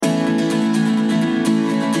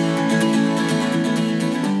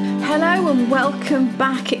and welcome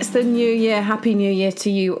back. It's the new year. Happy New Year to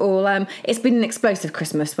you all. It's been an explosive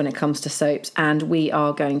Christmas when it comes to soaps, and we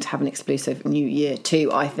are going to have an explosive New Year too,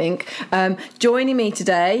 I think. Joining me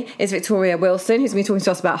today is Victoria Wilson, who's going to be talking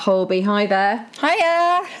to us about Holby. Hi there.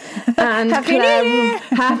 Hiya. And Happy New Year.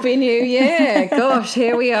 Happy New Year. Gosh,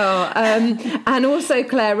 here we are. And also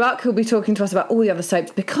Claire Ruck, who'll be talking to us about all the other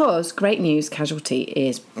soaps, because great news, Casualty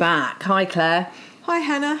is back. Hi, Claire. Hi,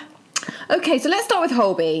 Hannah. Okay, so let's start with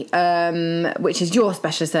Holby, which is your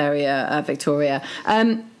specialist area, Victoria.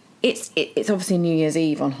 It's obviously New Year's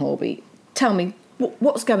Eve on Holby. Tell me,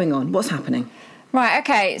 what's going on? What's happening? Right,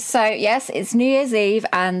 okay, so yes, it's New Year's Eve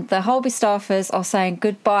and the Holby staffers are saying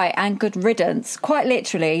goodbye and good riddance, quite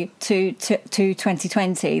literally, to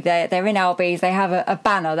 2020. They're in Albies, they have a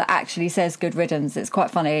banner that actually says good riddance. It's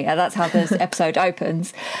quite funny, that's how this episode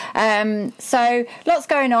opens. So lots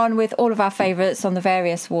going on with all of our favourites on the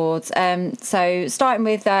various wards. So starting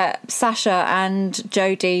with Sasha and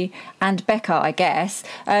Jodie and Becca, I guess.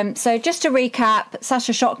 So just to recap,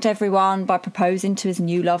 Sasha shocked everyone by proposing to his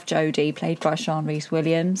new love Jodie, played by Sean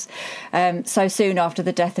Rhys-Williams, so soon after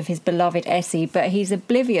the death of his beloved Essie, but he's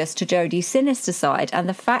oblivious to Jodie's sinister side and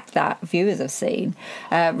the fact that viewers have seen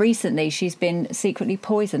recently she's been secretly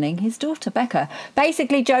poisoning his daughter Becca.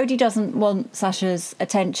 Basically, Jodie doesn't want Sasha's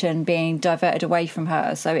attention being diverted away from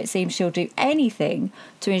her, so it seems she'll do anything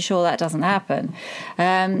to ensure that doesn't happen.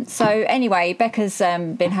 So anyway, Becca's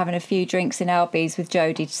been having a few drinks in Albies with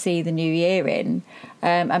Jodie to see the new year in.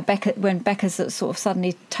 And when Becca's sort of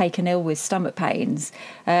suddenly taken ill with stomach pains,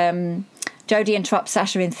 Jodie interrupts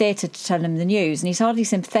Sasha in theatre to tell him the news, and he's hardly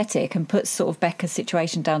sympathetic and puts sort of Becca's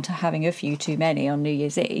situation down to having a few too many on New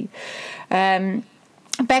Year's Eve.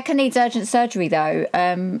 Becca needs urgent surgery though,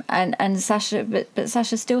 and Sasha, but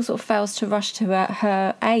Sasha still sort of fails to rush to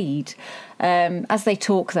her aid. As they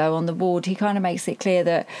talk though on the ward, he kind of makes it clear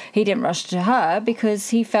that he didn't rush to her because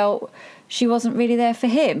he felt she wasn't really there for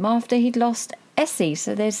him after he'd lost Essie.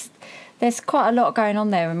 So there's quite a lot going on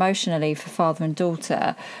there emotionally for father and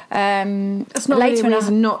daughter. That's not really a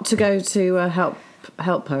reason not to go to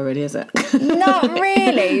help her, really, is it? Not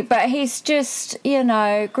really, but he's just,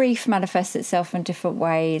 grief manifests itself in different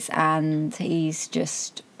ways, and he's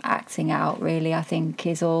just acting out, really, I think,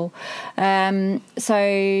 is all.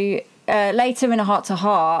 Later in a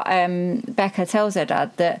heart-to-heart, Becca tells her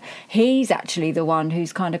dad that he's actually the one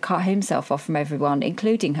who's kind of cut himself off from everyone,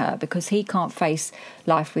 including her, because he can't face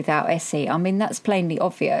life without Essie. I mean, that's plainly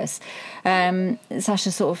obvious.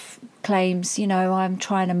 Sasha sort of claims, I'm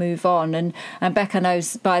trying to move on, and Becca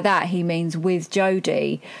knows by that he means with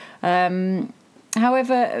Jodie.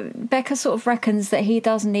 However, Becca sort of reckons that he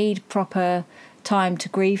does need proper time to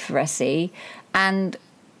grieve for Essie, and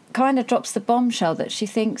kind of drops the bombshell that she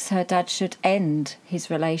thinks her dad should end his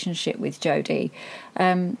relationship with Jodie.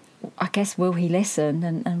 I guess, will he listen,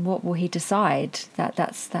 and what will he decide?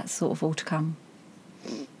 That's sort of all to come.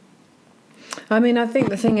 I mean, I think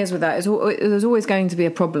the thing is with that is there's always going to be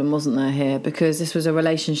a problem, wasn't there, here? Because this was a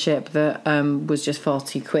relationship that was just far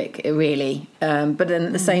too quick, really. But then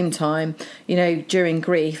at the same time, during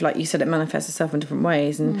grief, like you said, it manifests itself in different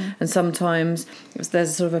ways. And sometimes if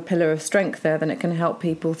there's sort of a pillar of strength there, then it can help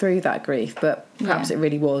people through that grief. But perhaps it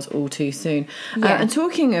really was all too soon. And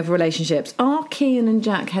talking of relationships, are Kian and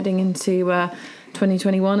Jack heading into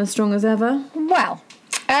 2021 as strong as ever? Well,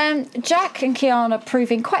 Jack and Kian are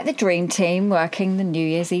proving quite the dream team working the New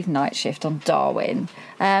Year's Eve night shift on Darwin.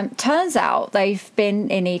 Turns out they've been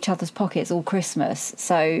in each other's pockets all Christmas,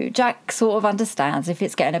 so Jack sort of understands if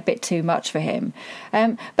it's getting a bit too much for him.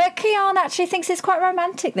 But Kian actually thinks it's quite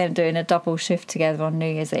romantic them doing a double shift together on New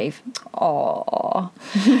Year's Eve. Aww.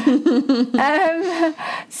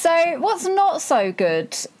 So what's not so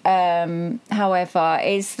good, however,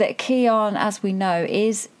 is that Kian, as we know,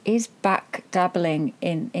 is back dabbling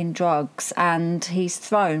in drugs, and he's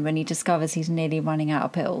thrown when he discovers he's nearly running out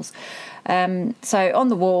of pills. So on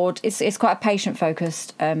the ward, it's quite a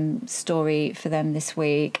patient-focused story for them this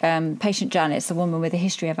week. Patient Janice, a woman with a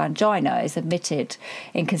history of angina, is admitted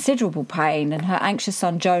in considerable pain, and her anxious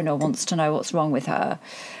son Jonah wants to know what's wrong with her.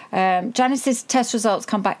 Janice's test results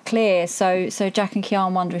come back clear, so Jack and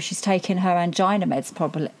Kian wonder if she's taking her angina meds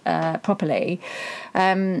properly.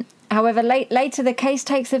 However, later the case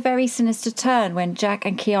takes a very sinister turn when Jack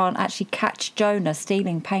and Kian actually catch Jonah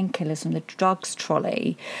stealing painkillers from the drugs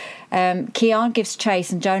trolley. Kian gives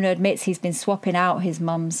chase, and Jonah admits he's been swapping out his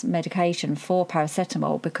mum's medication for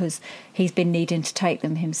paracetamol because he's been needing to take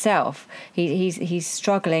them himself. He's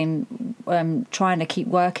struggling, trying to keep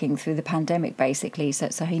working through the pandemic, basically,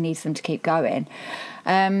 so he needs them to keep going.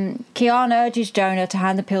 Kian urges Jonah to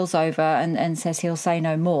hand the pills over and says he'll say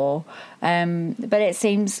no more. But it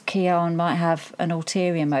seems Kian might have an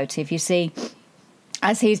ulterior motive. You see,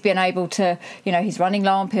 as he's been able to, he's running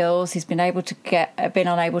low on pills, he's been unable to get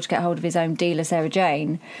hold of his own dealer, Sarah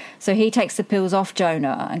Jane. So he takes the pills off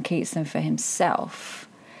Jonah and keeps them for himself.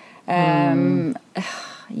 The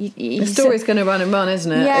story's going to run and run,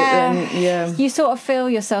 isn't it? Yeah. You sort of feel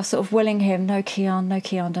yourself sort of willing him, no,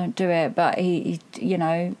 Kian, don't do it. But he,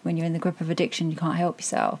 when you're in the grip of addiction, you can't help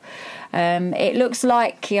yourself. It looks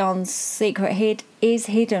like Kian's secret is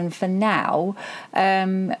hidden for now,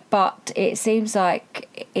 but it seems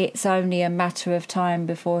like it's only a matter of time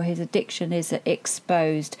before his addiction is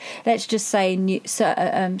exposed. Let's just say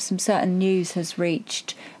some certain news has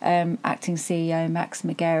reached acting CEO Max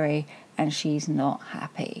McGarry, and she's not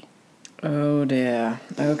happy. Oh dear.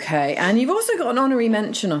 Okay, and you've also got an honorary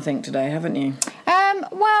mention, I think, today, haven't you?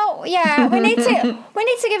 Well, yeah, we need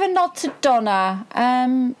to give a nod to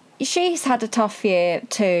Donna. She's had a tough year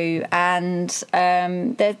too, and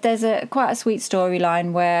there's quite a sweet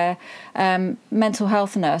storyline where mental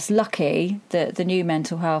health nurse Lucky, the new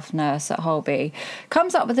mental health nurse at Holby,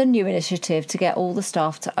 comes up with a new initiative to get all the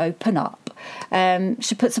staff to open up.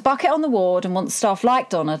 She puts a bucket on the ward and wants staff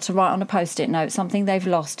like Donna to write on a post-it note something they've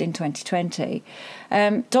lost in 2020.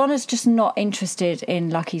 Donna's just not interested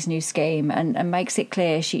in Lucky's new scheme and makes it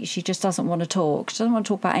clear she just doesn't want to talk. She doesn't want to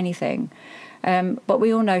talk about anything. But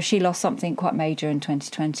we all know she lost something quite major in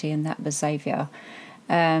 2020, and that was Xavier.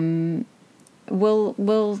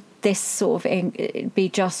 Will this sort of be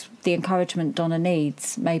just the encouragement Donna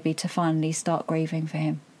needs, maybe, to finally start grieving for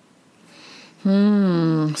him?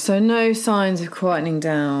 So no signs of quietening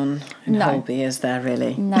down in Holby, is there,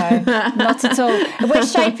 really? No, not at all. We're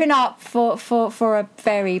shaping up for a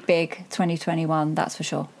very big 2021, that's for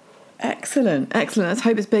sure. Excellent. Let's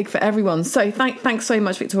hope it's big for everyone. So thanks so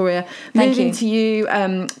much, Victoria. Thank Moving you. to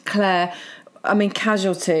you, Claire. I mean,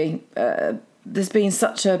 Casualty. There's been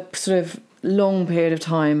such a sort of long period of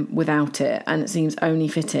time without it, and it seems only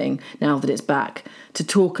fitting now that it's back to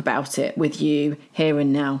talk about it with you here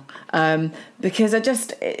and now. Because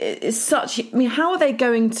it's such. I mean, how are they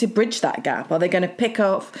going to bridge that gap? Are they going to pick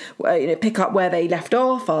up where they left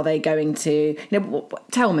off? Are they going to?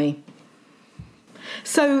 Tell me.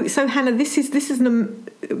 So Hannah, this is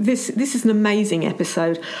an amazing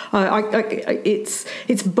episode.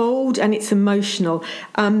 It's bold and it's emotional.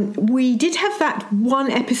 We did have that one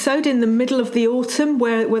episode in the middle of the autumn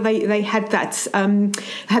where they had that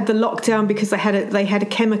had the lockdown because they had a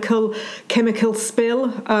chemical spill.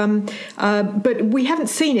 But we haven't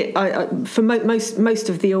seen it for most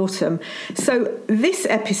of the autumn. So this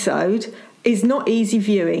episode is not easy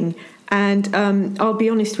viewing. And I'll be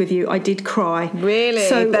honest with you, I did cry. Really?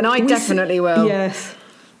 So then I definitely will. Yes.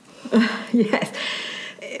 Yes.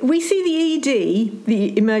 We see the ED,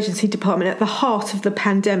 the emergency department, at the heart of the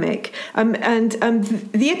pandemic. And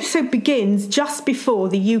the episode begins just before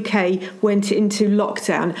the UK went into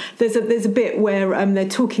lockdown. There's a bit where they're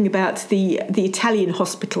talking about the Italian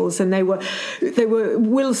hospitals, and they were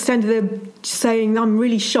Will standing there saying, "I'm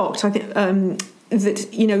really shocked. I think." That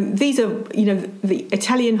these are the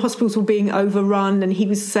Italian hospitals were being overrun, and he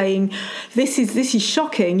was saying this is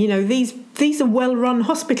shocking. These are well-run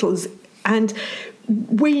hospitals, and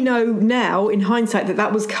we know now in hindsight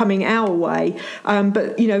that was coming our way.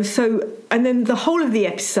 But and then the whole of the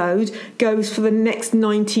episode goes for the next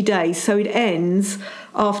 90 days. So it ends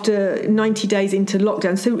after 90 days into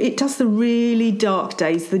lockdown. So it does the really dark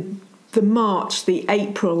days, the March, the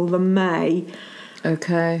April, the May.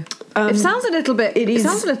 Okay. It sounds a little bit. It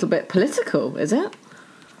sounds a little bit political, is it?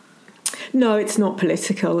 No, it's not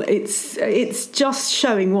political. It's just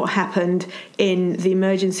showing what happened in the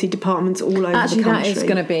emergency departments all over the country. That is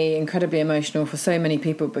going to be incredibly emotional for so many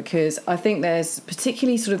people, because I think there's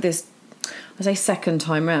particularly sort of this, I say second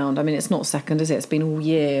time round. I mean, it's not second, is it? It's been all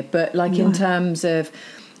year. But in terms of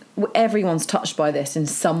everyone's touched by this in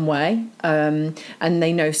some way, and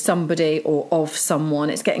they know somebody or of someone.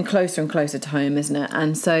 It's getting closer and closer to home, isn't it?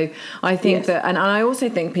 And so I think that, and I also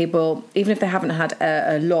think people, even if they haven't had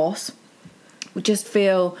a loss, we just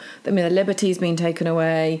feel that the liberty's been taken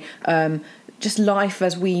away. Just life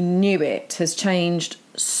as we knew it has changed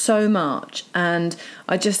so much, and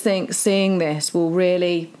I just think seeing this will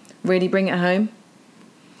really, really bring it home.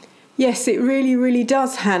 Yes, it really, really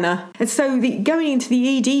does, Hannah. And so going into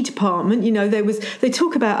the ED department, they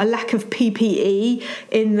talk about a lack of PPE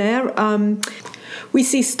in there. We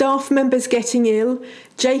see staff members getting ill.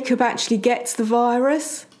 Jacob actually gets the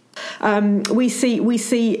virus. We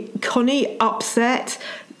see Connie upset,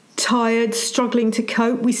 tired, struggling to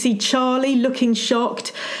cope. We see Charlie looking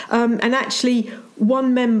shocked. And actually,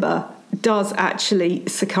 one member does actually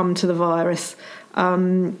succumb to the virus.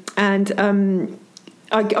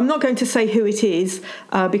 I'm not going to say who it is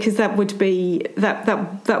because that would be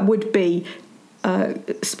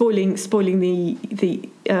spoiling the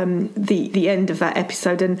end of that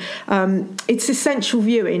episode, and it's essential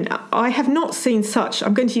viewing. I have not seen such.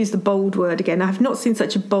 I'm going to use the bold word again. I have not seen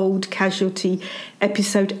such a bold casualty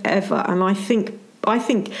episode ever, and I think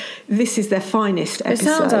this is their finest episode. It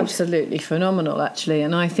sounds absolutely phenomenal, actually,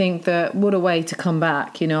 and I think that what a way to come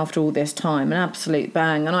back, after all this time, an absolute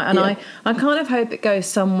bang. And I kind of hope it goes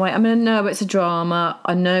some way. I mean, I know it's a drama,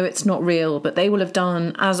 I know it's not real, but they will have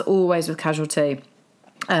done, as always with Casualty.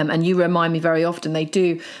 And you remind me very often, they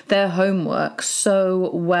do their homework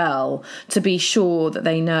so well to be sure that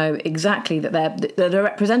they know exactly that they're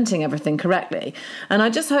representing everything correctly. And I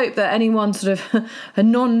just hope that anyone sort of a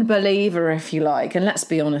non-believer, if you like, and let's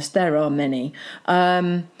be honest, there are many,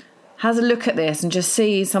 has a look at this and just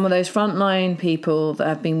see some of those frontline people that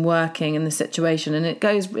have been working in the situation. And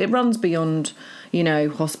it runs beyond,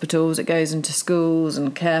 hospitals, it goes into schools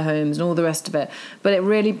and care homes and all the rest of it. But it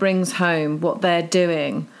really brings home what they're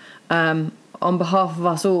doing on behalf of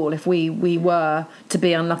us all if we were to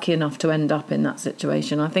be unlucky enough to end up in that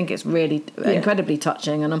situation. I think it's really incredibly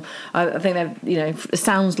touching. And I think they've, it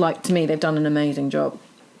sounds like to me they've done an amazing job.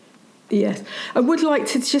 Yes. I would like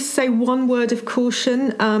to just say one word of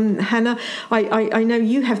caution, Hannah. I know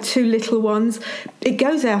you have two little ones. It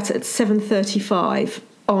goes out at 7:35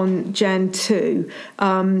 on Jan 2.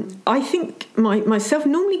 I think myself,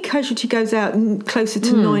 normally Casualty goes out closer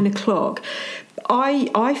to 9 o'clock.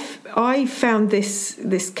 I found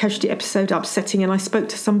this Casualty episode upsetting, and I spoke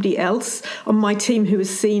to somebody else on my team who has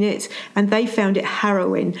seen it, and they found it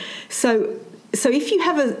harrowing. So if you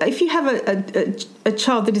have a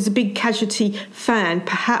child that is a big Casualty fan,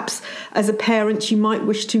 perhaps as a parent you might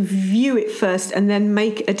wish to view it first and then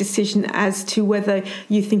make a decision as to whether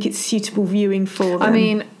you think it's suitable viewing for them. I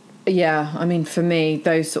mean, for me,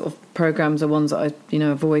 those sort of programs are ones that I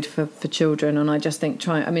avoid for children, and I just think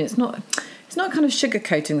it's not kind of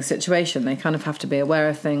sugarcoating the situation. They kind of have to be aware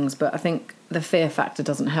of things, but I think the fear factor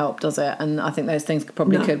doesn't help, does it? And I think those things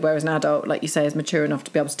probably could, whereas an adult, like you say, is mature enough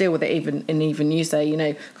to be able to deal with it. Even you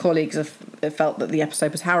say, colleagues have felt that the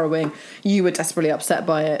episode was harrowing. You were desperately upset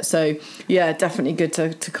by it. So, yeah, definitely good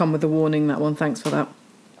to come with a warning, that one. Thanks for that.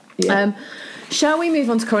 Yeah. Shall we move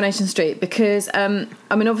on to Coronation Street? Because,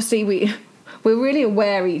 obviously we're really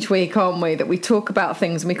aware each week, aren't we, that we talk about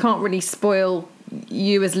things and we can't really spoil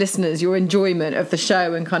you as listeners, your enjoyment of the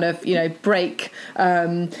show, and kind of break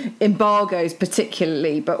embargoes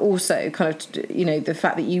particularly, but also kind of the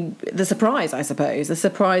fact that the surprise, I suppose, the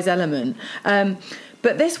surprise element.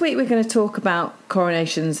 But this week we're going to talk about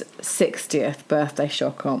Coronation's 60th birthday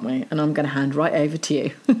shock, aren't we? And I'm going to hand right over to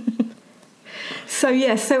you. So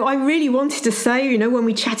I really wanted to say, when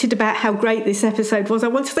we chatted about how great this episode was, I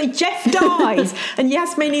wanted to say Jeff dies and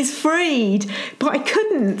Yasmin is freed, but I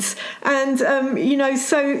couldn't. And I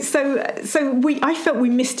felt we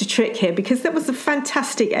missed a trick here, because that was a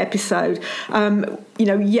fantastic episode.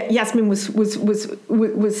 Yasmin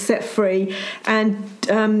was set free, and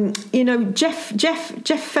Jeff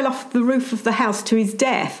fell off the roof of the house to his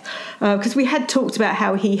death, because we had talked about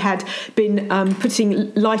how he had been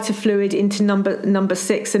putting lighter fluid into number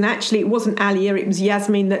 6, and actually it wasn't Alia, it was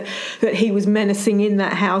Yasmin that he was menacing in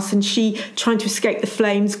that house, and she, trying to escape the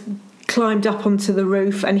flames, climbed up onto the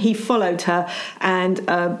roof, and he followed her, and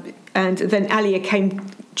then Alia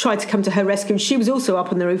tried to come to her rescue. She was also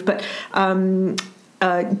up on the roof, but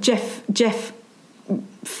Jeff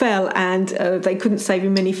fell, and they couldn't save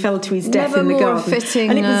him, and he fell to his death in the garden. Never more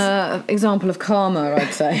fitting example of karma,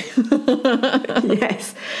 I'd say.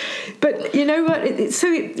 Yes. But you know what? So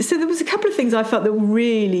there was a couple of things I felt that were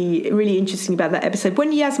really, really interesting about that episode.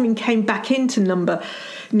 When Yasmin came back into number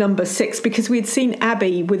 6, because we had seen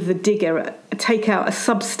Abby with the digger take out a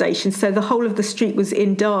substation, so the whole of the street was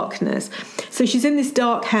in darkness. So she's in this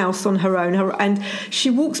dark house on her own, and she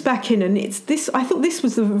walks back in, and it's this. I thought this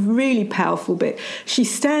was the really powerful bit. She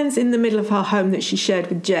stands in the middle of her home that she shared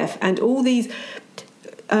with Jeff, and all these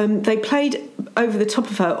they played over the top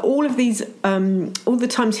of her all of these, all the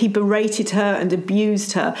times he berated her and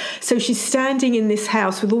abused her. So she's standing in this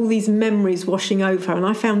house with all these memories washing over her, and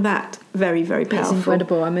I found that very, very powerful. It's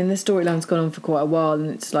incredible. I mean, the storyline's gone on for quite a while, and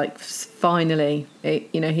it's like finally,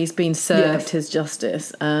 he's been served his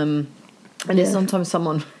justice. It's sometimes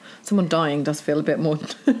someone dying does feel a bit more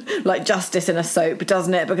like justice in a soap,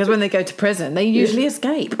 doesn't it? Because when they go to prison, they usually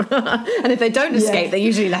escape. And if they don't escape, they're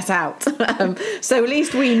usually let out. So at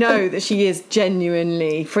least we know that she is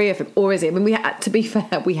genuinely free of him. Or is it? I mean, to be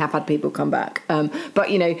fair, we have had people come back. But,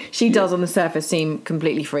 she does on the surface seem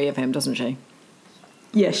completely free of him, doesn't she?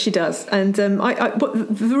 Yes, she does. And what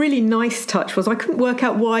the really nice touch was, I couldn't work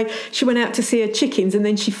out why she went out to see her chickens and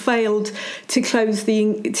then she failed to close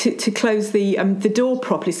the door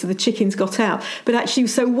properly, so the chickens got out. But actually,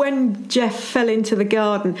 so when Jeff fell into the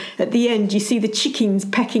garden at the end, you see the chickens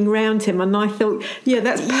pecking round him, and I thought,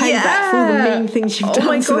 that's payback for all the mean things you've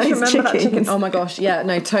done to those chickens. Oh my gosh, yeah,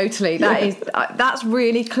 no, totally. That's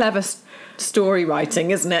really clever story writing,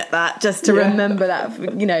 isn't it? That just to remember that,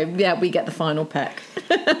 we get the final peck.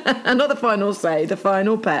 Not the final say, the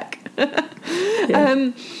final peck.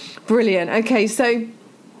 Brilliant. Okay, so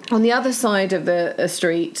on the other side of the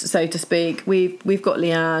street, so to speak, we've got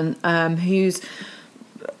Leanne, who's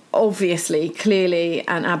obviously, clearly,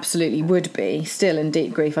 and absolutely would be still in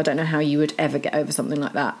deep grief. I don't know how you would ever get over something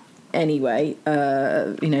like that anyway,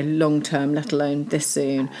 long term, let alone this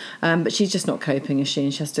soon. But she's just not coping, is she?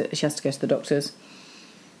 And she has to go to the doctors.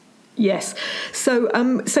 Yes. So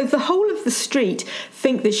the whole of the street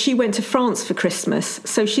think that she went to France for Christmas.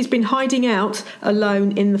 So she's been hiding out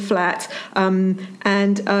alone in the flat, and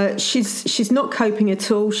she's not coping at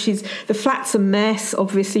all. The flat's a mess.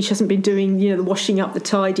 Obviously, she hasn't been doing the washing up, the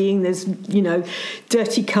tidying. There's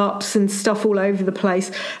dirty cups and stuff all over the place.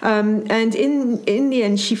 And in the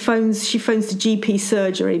end, she phones the GP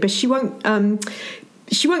surgery, but she won't.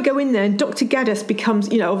 She won't go in there, and Dr. Gaddis becomes,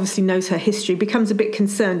 obviously knows her history, becomes a bit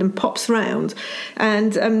concerned and pops round.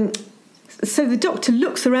 And so the doctor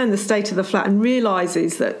looks around the state of the flat and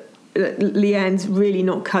realises that Leanne's really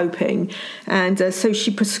not coping. And so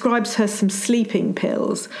she prescribes her some sleeping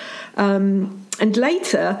pills. And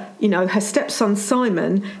later, her stepson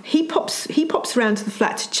Simon, he pops around to the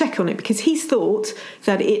flat to check on it because he's thought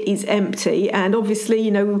that it is empty. And obviously,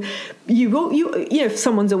 if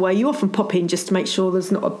someone's away, you often pop in just to make sure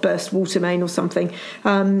there's not a burst water main or something.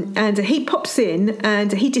 And he pops in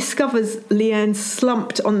and he discovers Leanne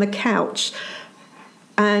slumped on the couch.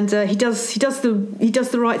 And he does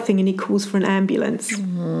the right thing and he calls for an ambulance.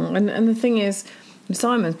 And the thing is,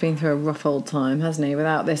 Simon's been through a rough old time, hasn't he,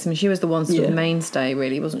 without this? I mean, she was the one sort of mainstay,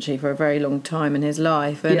 really, wasn't she, for a very long time in his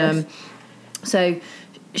life. And so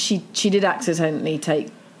she did accidentally take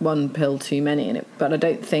one pill too many, but I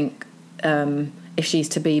don't think if she's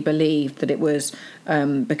to be believed that it was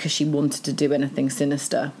because she wanted to do anything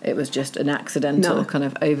sinister. It was just an accidental kind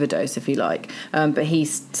of overdose, if you like. But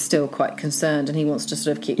he's still quite concerned and he wants to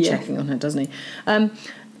sort of keep checking on her, doesn't he? And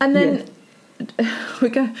then...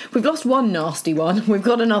 We've lost one nasty one. We've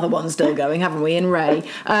got another one still going, haven't we, in Ray?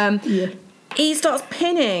 He starts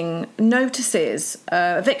pinning notices,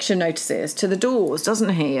 eviction notices, to the doors, doesn't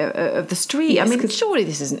he, of the street? Yes, I mean, surely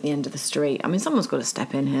this isn't the end of the street. I mean, someone's got to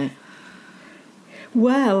step in here.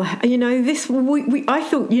 Well, this I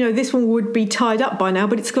thought this one would be tied up by now,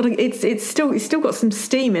 but it's still got some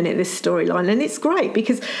steam in it, this storyline, and it's great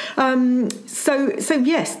because so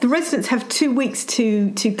yes, the residents have 2 weeks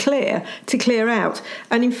to clear out,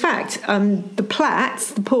 and in fact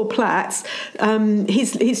the poor Platts,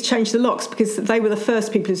 he's changed the locks because they were the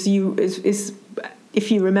first people if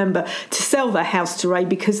you remember, to sell their house to Ray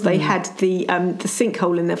because they had the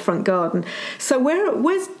sinkhole in their front garden. So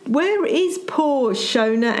where is poor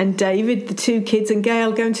Shona and David, the two kids, and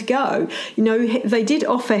Gail going to go? They did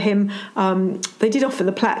offer him. They did offer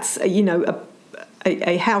the Platts,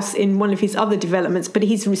 a house in one of his other developments, but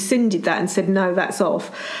he's rescinded that and said no, that's off.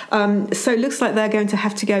 So it looks like they're going to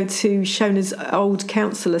have to go to Shona's old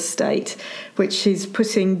council estate, which is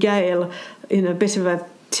putting Gail in a bit of a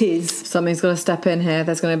tiz. Something's got to step in here.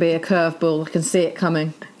 There's going to be a curveball. I can see it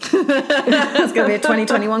coming. It's going to be a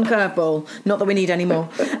 2021 curveball. Not that we need any more.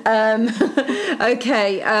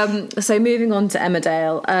 Okay, so moving on to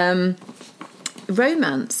Emmerdale.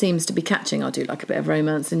 Romance seems to be catching. I do like a bit of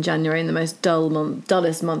romance in January, in the most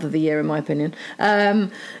dullest month of the year, in my opinion.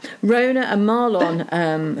 Rona and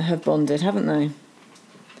Marlon have bonded, haven't they?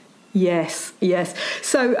 Yes.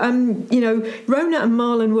 So, Rona and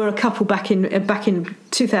Marlon were a couple back in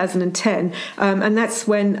 2010, and that's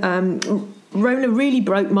when Rona really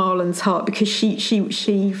broke Marlon's heart because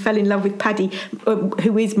she fell in love with Paddy,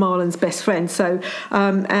 who is Marlon's best friend. So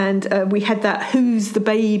we had that who's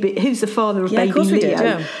the father of baby of course we Leo did,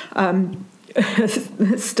 yeah.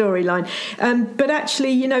 Storyline. But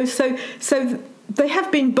actually, so they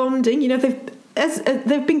have been bonding.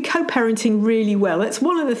 They've been co-parenting really well. That's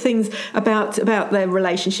one of the things about their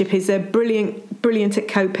relationship is they're brilliant at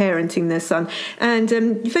co-parenting their son, and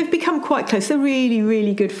they've become quite close. They're really,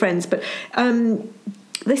 really good friends. But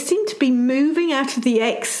they seem to be moving out of the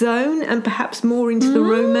X zone and perhaps more into the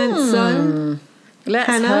romance zone. Let's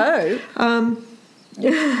hope.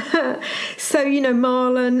 So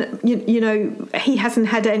Marlon, he hasn't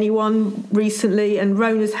had anyone recently, and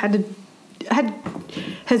Rona's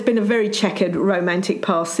has been a very checkered romantic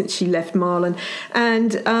past since she left Marlon.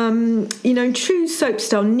 And, in true soap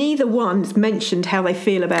style, neither one's mentioned how they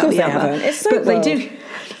feel about the other. Haven't. It's so but wild. They do.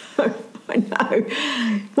 I know.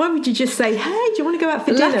 Why would you just say, hey, do you want to go out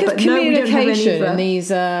for dinner? Lack of But no, we don't have any communication of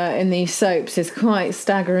that. in these soaps is quite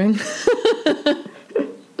staggering.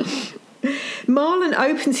 Marlon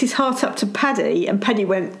opens his heart up to Paddy, and Paddy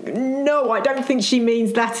went, no, I don't think she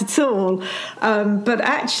means that at all. But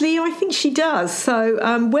actually, I think she does. So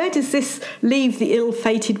where does this leave the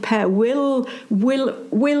ill-fated pair? Will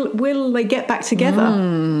they get back together?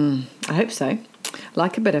 I hope so.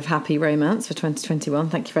 Like a bit of happy romance for 2021.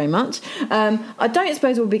 Thank you very much. I don't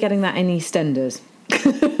suppose we'll be getting that in EastEnders,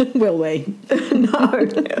 will we? No.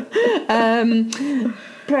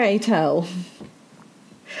 Pray tell.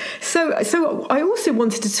 So I also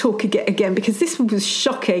wanted to talk again because this was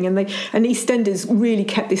shocking, and EastEnders really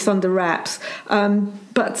kept this under wraps.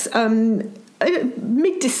 But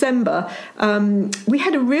mid-December, we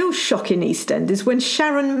had a real shock in EastEnders when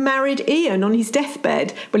Sharon married Ian on his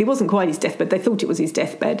deathbed. Well, it wasn't quite his deathbed; they thought it was his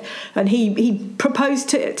deathbed, and he proposed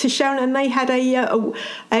to Sharon, and they had a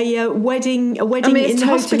wedding. A wedding in the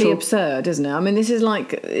hospital. It's totally absurd, isn't it? I mean, this is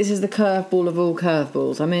the curveball of all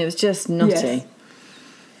curveballs. I mean, it was just nutty. Yes.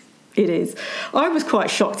 It is. I was quite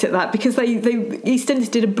shocked at that because EastEnders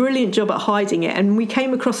did a brilliant job at hiding it, and we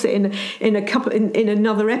came across it in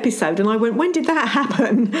another episode, and I went, when did that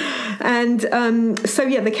happen? And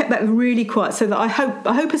they kept that really quiet, so that I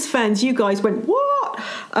hope as fans you guys went, what?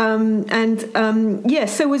 So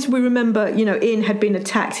as we remember, Ian had been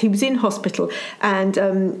attacked. He was in hospital, and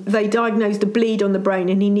they diagnosed a bleed on the brain,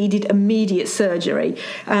 and he needed immediate surgery.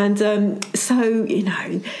 And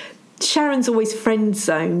Sharon's always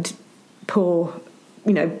friend-zoned poor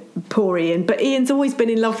Ian, but Ian's always been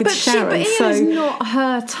in love with Sharon. But Ian is not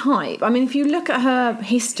her type. I mean, if you look at her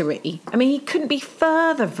history, I mean, he couldn't be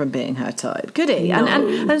further from being her type, could he? No,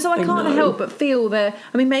 and so I can't help but feel that.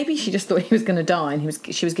 I mean, maybe she just thought he was going to die,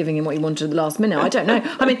 and she was giving him what he wanted at the last minute. I don't know.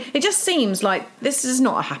 I mean, it just seems like this is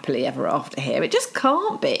not a happily ever after here. It just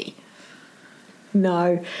can't be.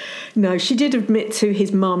 No, she did admit to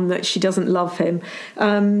his mum that she doesn't love him,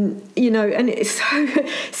 and it's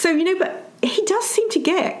so but he does seem to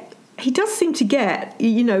get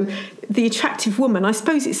the attractive woman. I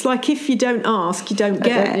suppose it's like if you don't ask, you don't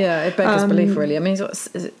get. Yeah, it beggars belief, really. I mean,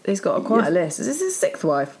 he's got quite a list. Is this his sixth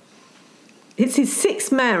wife? It's his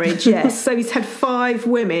sixth marriage, yes. So he's had 5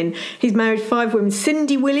 women. He's married 5 women.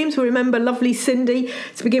 Cindy Williams, we remember lovely Cindy.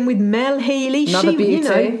 To begin with, Mel Healy. Another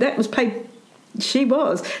beauty. That was played. She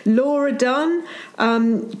was. Laura Dunn,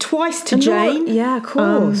 twice to Jane. Yeah, of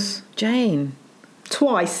course. Jane.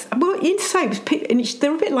 Twice. Well, in soaps,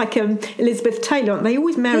 they're a bit like Elizabeth Taylor, aren't they?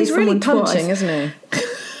 Always marry someone twice. He's really punching, isn't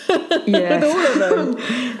he? Yeah. With all of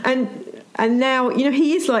them. And now,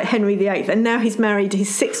 he is like Henry VIII, and now he's married his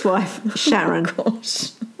 6th wife, Sharon. Oh,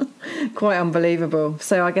 gosh. Quite unbelievable.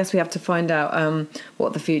 So I guess we have to find out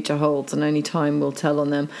what the future holds, and only time will tell on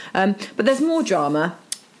them. But there's more drama.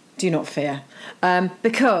 Do not fear,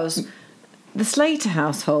 because the Slater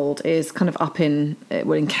household is kind of up in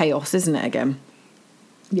chaos, isn't it? Again,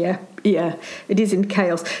 yeah, it is in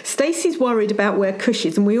chaos. Stacey's worried about where Kush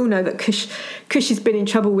is, and we all know that Kush has been in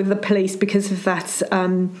trouble with the police because of that.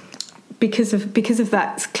 Because of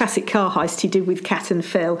that classic car heist he did with Kat and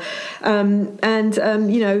Phil,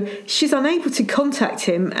 she's unable to contact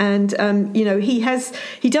him, and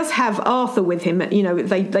he does have Arthur with him.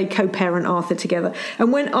 They co-parent Arthur together,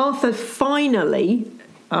 and when Arthur finally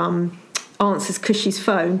answers Kush's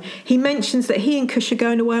phone, he mentions that he and Kush are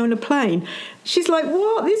going away on a plane. She's like,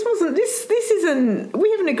 "What? This isn't.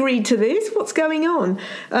 We haven't agreed to this. What's going on?"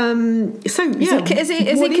 Is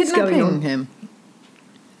he kidnapping him?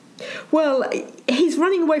 Well, he's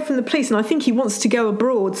running away from the police, and I think he wants to go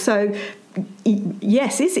abroad. So,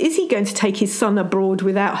 yes, is he going to take his son abroad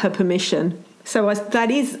without her permission? So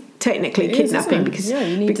that is technically kidnapping, because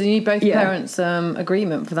you need both parents'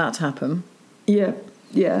 agreement for that to happen. Yeah,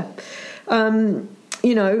 yeah.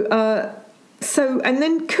 So, and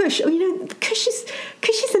then Kush, Kush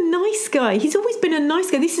is a nice guy. He's always been a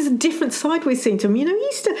nice guy. This is a different side we're seeing to him. He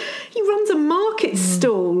runs a market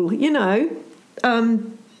stall,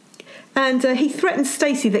 and he threatens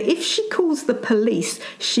Stacey that if she calls the police,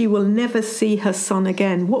 she will never see her son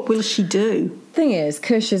again. What will she do? Thing is,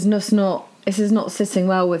 Kush is just not. This is not sitting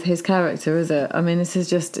well with his character, is it? I mean, it's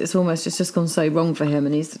just gone so wrong for him,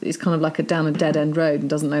 and he's kind of like down a dead end road and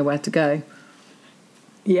doesn't know where to go.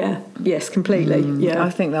 Yeah. Yes. Completely. Yeah.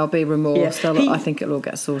 I think there'll be remorse. Yeah. I think it'll all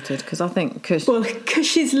get sorted because I think Kush. Well,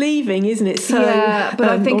 Kush is leaving, isn't it? So, yeah, but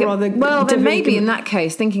I think. Then maybe in that. that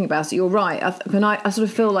case, thinking about it, you're right. I sort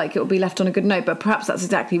of feel like it will be left on a good note. But perhaps that's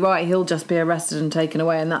exactly right. He'll just be arrested and taken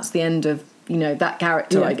away, and that's the end of that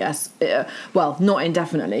character. Yeah. I guess. Well, not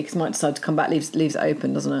indefinitely because he might decide to come back. Leaves it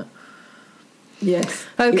open, doesn't it? Yes.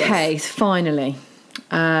 Okay. Yes. Finally,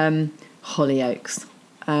 Hollyoaks.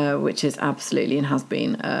 Which is absolutely and has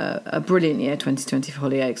been a brilliant year, 2020 for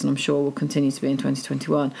Hollyoaks, and I'm sure will continue to be in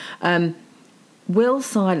 2021. Will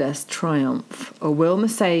Silas triumph, or will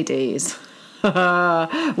Mercedes? Well,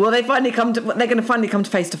 they're going to finally come to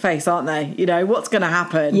face, aren't they? What's going to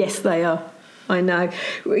happen? Yes, they are. I know.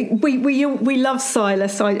 We love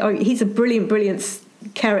Silas. He's a brilliant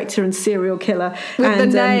character and serial killer. With the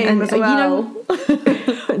name as well.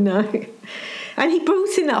 I know. And he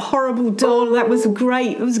brought in that horrible doll. That was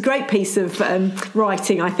great. It was a great piece of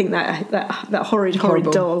writing. I think that horrid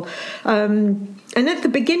doll. And at the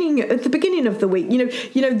beginning of the week,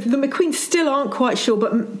 the McQueens still aren't quite sure,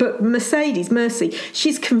 but Mercy,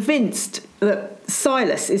 she's convinced that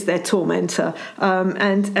Silas is their tormentor,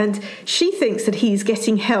 and she thinks that he's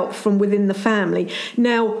getting help from within the family.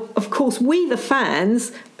 Now, of course, we the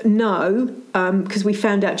fans know, because we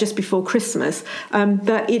found out just before Christmas,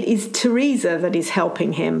 that it is Teresa that is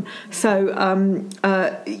helping him. So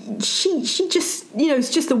she just, it's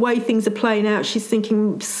just the way things are playing out. She's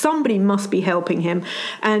thinking somebody must be helping him,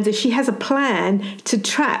 and she has a plan to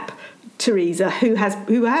trap Teresa, who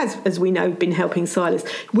has, as we know, been helping Silas.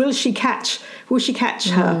 Will she catch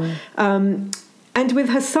her? And with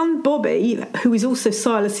her son Bobby, who is also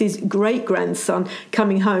Silas's great-grandson,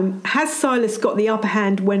 coming home, has Silas got the upper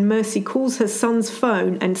hand when Mercy calls her son's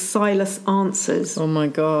phone and Silas answers? Oh my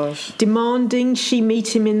gosh. Demanding she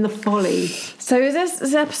meet him in the Folly. So is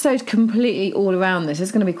this episode completely all around this?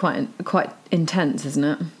 It's going to be quite intense, isn't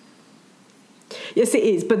it? Yes, it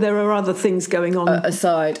is, but there are other things going on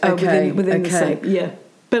aside. Okay, within the same. Yeah.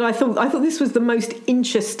 But I thought this was the most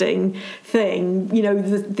interesting thing,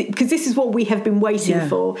 because this is what we have been waiting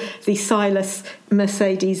for, the Silas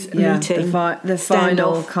Mercedes meeting. The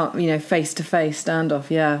final, face-to-face standoff,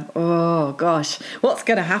 yeah. Oh, gosh. What's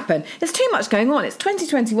going to happen? There's too much going on. It's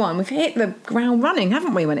 2021. We've hit the ground running,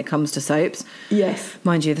 haven't we, when it comes to soaps? Yes.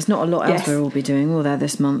 Mind you, there's not a lot else we'll all be doing, will there,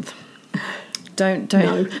 this month? Don't.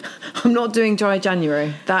 No. I'm not doing dry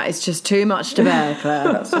January. That is just too much to bear,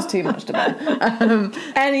 Claire. That's just too much to bear.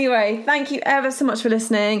 Anyway, thank you ever so much for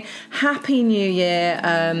listening. Happy New Year.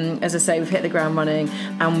 As I say, we've hit the ground running,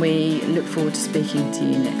 and we look forward to speaking to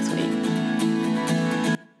you next week.